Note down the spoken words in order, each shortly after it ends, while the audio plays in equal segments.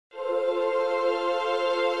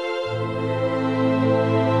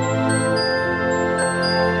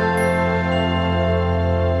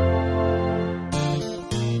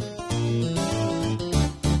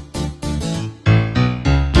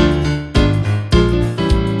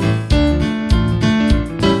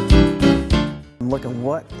looking,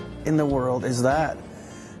 what in the world is that?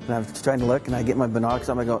 And I was trying to look, and I get my binoculars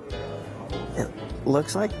and I go, it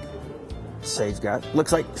looks like sage-grouse,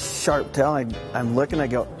 looks like Sharptail. I'm looking, I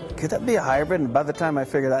go, could that be a hybrid? And by the time I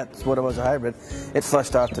figured that's what it was, a hybrid, it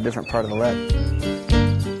flushed off to a different part of the leg.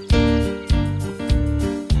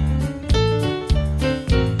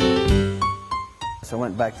 So I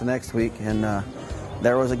went back the next week, and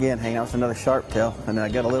there was again hanging out with another Sharptail, and I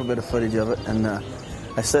got a little bit of footage of it, and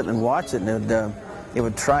I sit and watched it, and it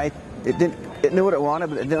would try. It knew what it wanted,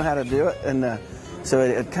 but it didn't know how to do it, and so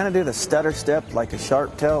it'd kind of do the stutter step like a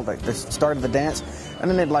Sharptail, like the start of the dance, and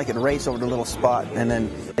then it'd race over the little spot, and then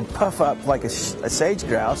it'd puff up like a sage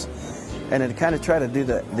grouse, and it'd kind of try to do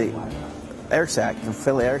the air sac, the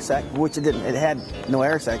Philly air sac, which it didn't. It had no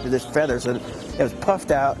air sac, but just feathers, so it was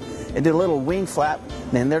puffed out. It did a little wing flap,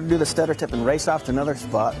 and then there'd do the stutter tip and race off to another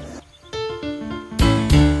spot.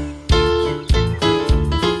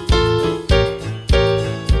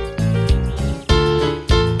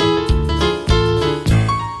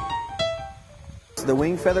 The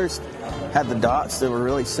wing feathers had the dots that were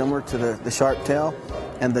really similar to the Sharptail,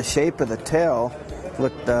 and the shape of the tail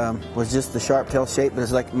looked was just the Sharptail shape, but it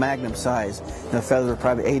was like magnum size. And the feathers were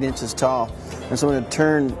probably 8 inches tall, and so when it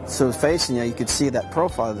turned, so it was facing you, you could see that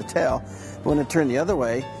profile of the tail. But when it turned the other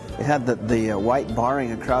way, it had the white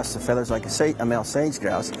barring across the feathers like a male sage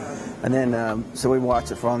grouse. And then so we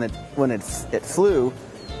watched it for when it flew.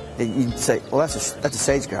 You'd say, well, that's a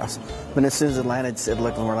sage grouse. But as soon as it landed, it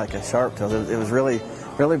looked more like a Sharptail. It was really,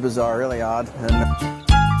 really bizarre, really odd. And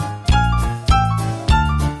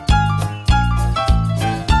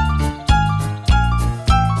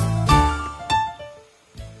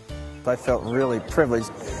I felt really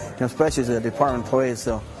privileged, especially as a department employee.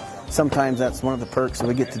 So sometimes that's one of the perks that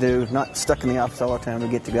we get to do. Not stuck in the office all the time. We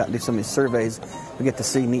get to go out and do some of these surveys. We get to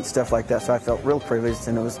see neat stuff like that. So I felt real privileged,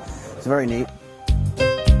 and it was very neat.